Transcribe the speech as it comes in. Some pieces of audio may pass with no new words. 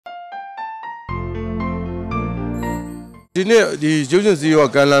ဒီနေ့ဒီရုပ်ရှင်စီရော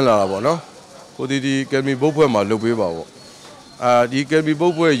ကမ်းလှမ်းလာတာပေါ့နော်ကိုဒီကယ်မီဘုတ်ဖွဲ့မှာလုပ်ပေးပါပေါ့ဒီကယ်မီဘု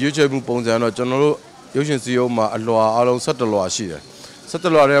တ်ဖွဲ့ရွေးချယ်မှုပုံစံတော့ကျွန်တော်တို့ရုပ်ရှင်စီရောမှာအလွာအလုံး17လွာရှိတယ်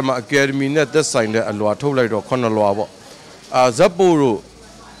17လွာထဲမှာအကယ်ဒမီနဲ့သက်ဆိုင်တဲ့အလွာထုတ်လိုက်တော့9လွာပေါ့ဇက်ပိုတို့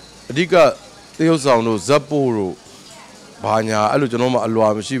အဓိကသရုပ်ဆောင်တို့ဇက်ပိုတို့ဘာညာအဲ့လိုကျွန်တော်မှအလွာ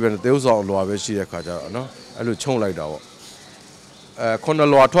မရှိဘဲနဲ့သရုပ်ဆောင်အလွာပဲရှိတဲ့ခါကျတော့နော်အဲ့လိုချုံလိုက်တာပေါ့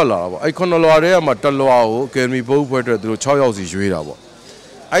9လွာထွက်လာတာပေါ့အဲ့9လွာထဲမှာ1လွာကိုအကယ်ဒမီဘုတ်ဖွဲ့အတွက်သူတို့6ယောက်စီရွေးတာပေါ့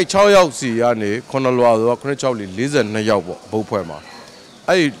အဲ့6ယောက်စီကနေ9လွာဆိုတော့9 6 42ယောက်ပေါ့ဘုတ်ဖွဲ့မှာ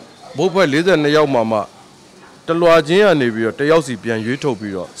အဲ့ဘုတ်ဖွဲ့42ယောက်မှာမှ1လွာချင်းကနေပြီးတော့1ယောက်စီပြန်ရွေးထုတ်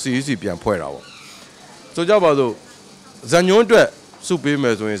ပြီးတော့ CEC ပြန်ဖွဲ့တာပေါ့ဆိုကြပါစို့ဇန်ညွန်းအတွက်စုပေးမ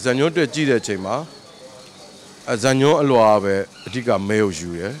ယ်ဆိုရင်ဇန်ညွန်းအတွက်ကြည့်တဲ့အချိန်မှာဇန်ညွန်းအလွာပဲအဓိကမဲကိုယူ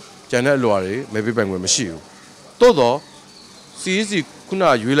ရယ်ကျန်တဲ့အလွာတွေမဲပေးပိုင်ခွင့်မရှိဘူးသို့တော့ CEC ခုန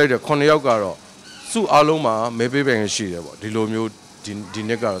ရွေးလိုက်တဲ့9ယောက်ကတော့စုအားလုံးမှာမဲပေးပိုင်ခွင့်ရှိတယ်ပေါ့ဒီလိုမျိုးဒီ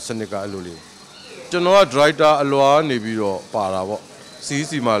နှစ်ကတော့စနစ်ကအဲ့လိုလေးကျွန်တော်က director အလွာနေပြီးတော့ပါတာပေါ့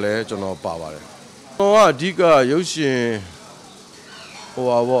CEC မှာလည်းကျွန်တော်ပါပါတယ်ကျွန်တော်ကအဓိကရုပ်ရှင်ဟို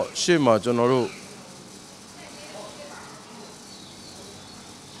ပါပေါ့ရှေ့မှာကျွန်တော်တို့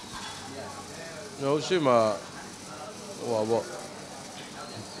ရှေ့မှာဟိုပါပေါ့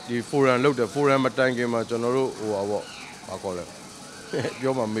ဒီ forum လုပ်တယ် forum မတိုင်ခင်မှာကျွန်တော်တို့ဟိုပါပေါ့ဘာခေါ်လဲ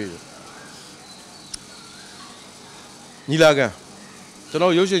ပြောမှမေးတယ်ညီလာခံကျွန်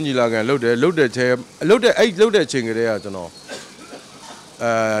တော်ရုပ်ရှင်ညီလာခံလုပ်တဲ့ချိန်ကလေးကကျွန်တော်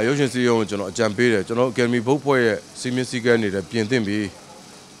ရုပ်ရှင်စီးရုံးကိုကျွန်တော်အကြံပေးတယ်ကျွန်တော်အကယ်ဒမီဘုတ်ဖွဲ့ရဲ့စီမင်းစည်းကမ်းတွေပြင်သင့်ပြီ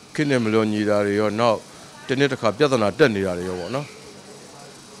ခေတ်နဲ့မလွန်ညီတာတွေရောနောက်တစ်နေ့တစ်ခါပြဿနာတက်နေတာတွေရောပေါ့နော်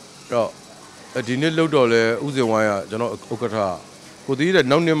အဲ့တော့ဒီနေ့လှုပ်တော့လဲဥစဉ်ဝိုင်းကကျွန်တော်ဥက္ကဋ္ဌကိုတည်တဲ့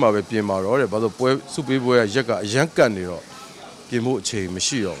နောက်နှစ်မှာပဲပြင်ပါတော့တဲ့ဘာလို့ပွဲစုပေးပွဲရရက်ကအရန်ကတ်နေတော့ပြင်ဖို့အခြေမ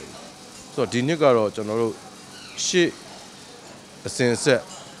ရှိတော့ဘူးဆိုတော့ဒီနှစ်ကတော့ကျွန်တော်တို့ရှေ့အစဉ်ဆက်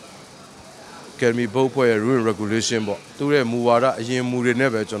ကယ်မီဘုတ်ဖွဲ့ရဲ့ rule regulation ပေါ့သူရဲ့မူဝါဒအရင်မူတွေနဲ့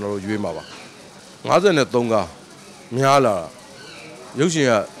ပဲကျွန်တော်တို့ရွေးမှာပါ53ကားများလာတာရုပ်ရှင်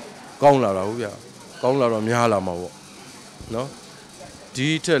ကကောင်းလာတာဟုတ်ဗျာကောင်းလာတော့များလာမှာပေါ့နော်ဒီ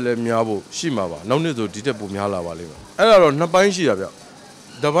ထက်လည်းများဖို့ရှိမှာပါနောက်နှစ်ဆိုဒီထက်ပိုများလာပါလိမ့်မယ်အဲ့ဒါတော့နှစ်ပိုင်းရှိတာဗျ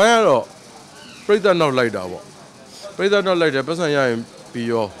တစ်ပိုင်းကတော့ပြိဿနောက်လိုက်တာပေါ့ပြိဿနောက်လိုက်တယ်ပတ်စံရရင်ပြီး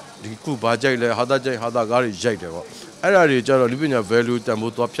ရောဒီခုဘာကြိုက်လဲဟာတာကြိုက်ဟာတာကားတွေရိုက်တယ်ပေါ့အဲ့ဒါတွေကြတော့လူပညာ value တန်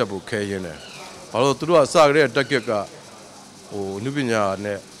ဖိုးသွားဖြတ်ဖို့ခဲရင်းတယ်ဘာလို့သူတို့ကအစကတည်းက target ကဟိုလူပညာ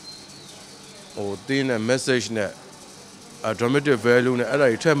နဲ့ဟိုတင်းနဲ့ message နဲ့ dramatic value နဲ့အဲ့ဒါ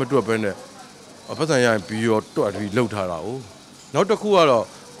တွေထည့်မတွက်ဘဲနဲ့ပတ်စံရရင်ပြီးရောတွက်ပြီးလှုပ်ထားတာ哦နောက်တစ်ခုကတော့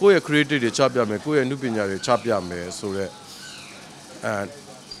ကိုယ့်ရဲ့ creative တွေချပြမယ်ကိုယ့်ရဲ့နုပညာတွေချပြမယ်ဆိုတော့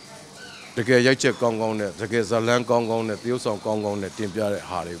တကယ်ရိုက်ချက်ကောင်းကောင်းနဲ့တကယ်ဇာတ်လမ်းကောင်းကောင်းနဲ့သရုပ်ဆောင်ကောင်းကောင်းနဲ့တင်ပြတဲ့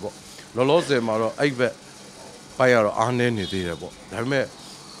ဟာတွေပေါ့လောလောဆယ်မှာတော့အဲ့ဘက်ပိုင်းရတော့အားနည်းနေသေးတယ်ပေါ့ဒါပေမဲ့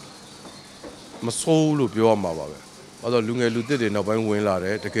မဆိုးလို့ပြောရမှာပါပဲဘာလို့လူငယ်လူသစ်တွေနောက်ပိုင်းဝင်လာတ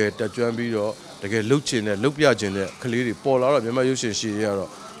ယ်တကယ်တက်ကြွပြီးတော့တကယ်လှုပ်ချင်တဲ့လှုပ်ပြချင်တဲ့ကလေးတွေပေါ်လာတော့မြန်မာရုပ်ရှင်ရှိရတော့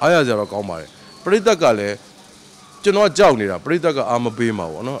အားရစရာတော့ကောင်းပါတယ်ပရိသတ်ကလည်းကျွန်တော်ကြောက်နေတာပရိသတ်ကအားမပေးမှာ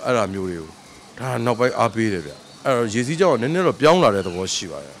ပေါ့နော်အဲ့ဒါမျိုးတွေကိုဒါနောက်ပိုင်းအားပေးတယ်ဗျအဲ့တော့ရေစီးကြောင်နည်းနည်းတော့ပြောင်းလာတဲ့သဘောရှိ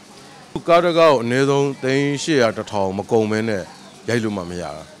ပါတယ်ကားတကားကိုအနည်းဆုံး3800 1000မကုန်မဲနဲ့ရိုက်လို့မှမရ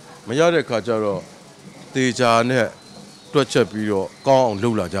တာမရတဲ့ခါကျတော့တေချာနဲ့တွက်ချက်ပြီးတော့ကောင်းအောင်လှု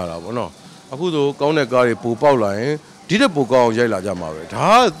ပ်လာကြတာပေါ့နော်အခုဆိုကောင်းတဲ့ကားတွေပိုပေါက်လာရင်ဒီတက်ပိုကောင်းအောင်ရိုက်လာကြမှာပဲ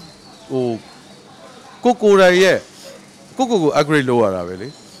ဒါဟိုကိုတိုင်ရဲ့ကို upgrade လုပ်ရတာပဲလေ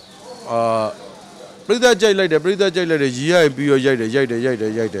ပရိသတ်ကြိုက်လိုက်တယ်ရီးရရင်ပြီးတော့ရိုက်တ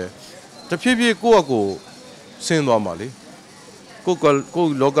ယ်တဖြည်းဖြည်းကိုယ့်အကိုဆင်းသွားမှာလေကို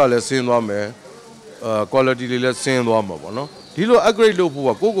လောကလည်းဆင်းသွားမယ်quality တွေလည်းဆင်းသွားမှာပေါ့နော်ဒီလို upgrade လုပ်ဖို့က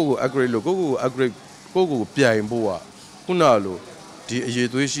ကို upgrade လုပ်ကို upgrade ကိုပြိုင်ဖို့ကခုနလိုဒီအရေး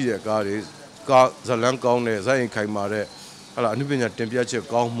သွေးရှိတဲ့ကားတွေကားဇလန်းကောင်းတဲ့ဇာတ်ရင်ခိုင်မာတဲ့ဟာလားအနုပညာတင်ပြချက်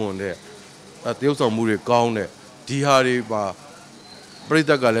ကောင်းမွန်တဲ့တရုပ်ဆောင်မှုတွေကောင်းတဲ့ဒီဟာတွေပါပြိတ္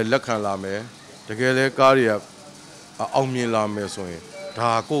တကလည်းလက်ခံလာမယ်တကယ်လဲကားတွေကအောင်မြင်လာမယ်ဆိုရင်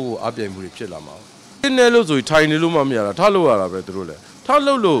ဒါကိုအပြိုင်မှုတွေဖြစ်လာမှာ။ဒီနေ့လို့ဆိုထိုင်နေလို့မှမရတာထားလို့ရတာပဲသူတို့လည်းထား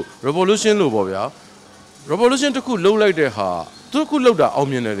လို့ revolution လို့ပေါ့ဗျာ revolution တစ်ခုလှုပ်လိုက်တဲ့ဟာသူတစ်ခုလှုပ်တာအောင်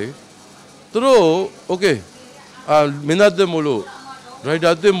မြင်တယ်လေသူတို့ okay မင်းသားတက်မို့လို့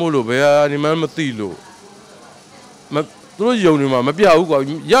writer တက်မို့လို့ဘယ်ဟာဒီမှမသိလို့သူတို့ယုံနေမှာမပြဘူးကွာ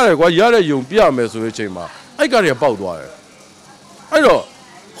ရတယ်ကွာရတဲ့ယုံပြမယ်ဆိုတဲ့အချိန်မှာအဲ့ကားတွေကပေါက်သွားတယ်အဲ့တော့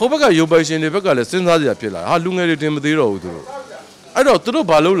ဟိုဘက်ကရုပ်ပိုင်ရှင်တွေဘက်ကလည်းစဉ်းစားစရာဖြစ်လာဟာလူငယ်တွေတင်မသေးတော့ဘူးသူတို့အဲ့တော့သူတို့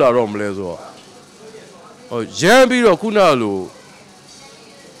ဘာလုပ်လာတော့မလဲဆိုတော့ဟိုရမ်းပြီးတော့ခုနလို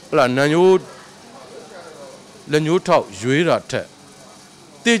ဟလာနန်ညိုးလက်ညိုးထောက်ရွေးတာထက်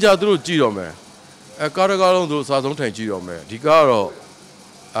တေချာသူတို့ကြည့်တော့မယ် ကားတကားလုံးသူစာဆုံးထိုင်ကြည့်တော့မယ်ဒီကားကတော့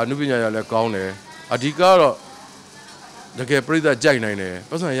အနုပညာရလည်းကောင်းတယ်ဒီကားကတော့တကယ်ပြိဿကြိုက်နိုင်တယ်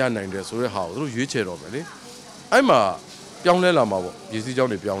ပတ်စံရနိုင်တယ်ဆိုတဲ့ဟာကိုသူတို့ရွေးချယ်တော့မယ်လေအဲ့မှာပြောင်းလဲလာမှာပေါ့ရည်စည်းကြော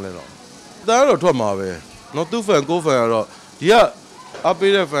င်းတွေပြောင်းလဲတော့အတန်းတော့ထွက်မှာပဲနော်သူ့ဖန်ကိုဖန်ကတော့ဒီကအ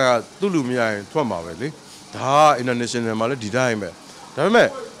ပေးတဲ့ဖန်ကသူ့လူမရရင်ထွက်မှာပဲလေဒါက international မှာလည်းဒီတိုင်းပဲဒါပေမဲ့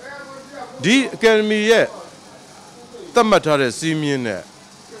ဒီ academy ရဲ့သတ်မှတ်ထားတဲ့စီးမြင့်နဲ့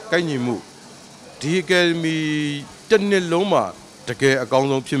ကိုက်ညီမှုဒီ academy တစ်နှစ်လုံးမှာတကယ်အကောင်း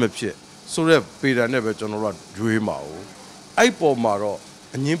ဆုံးဖြစ်မဖြစ်ဆိုတော့ပေတာနဲ့ပဲကျွန်တော်တို့ကရွေးမှာ哦အဲ့ပေါ်မှာတော့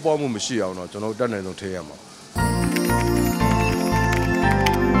အငင်းပွားမှုမရှိအောင်တော့ကျွန်တော်တို့တတ်နိုင်ဆုံးထိရမှာ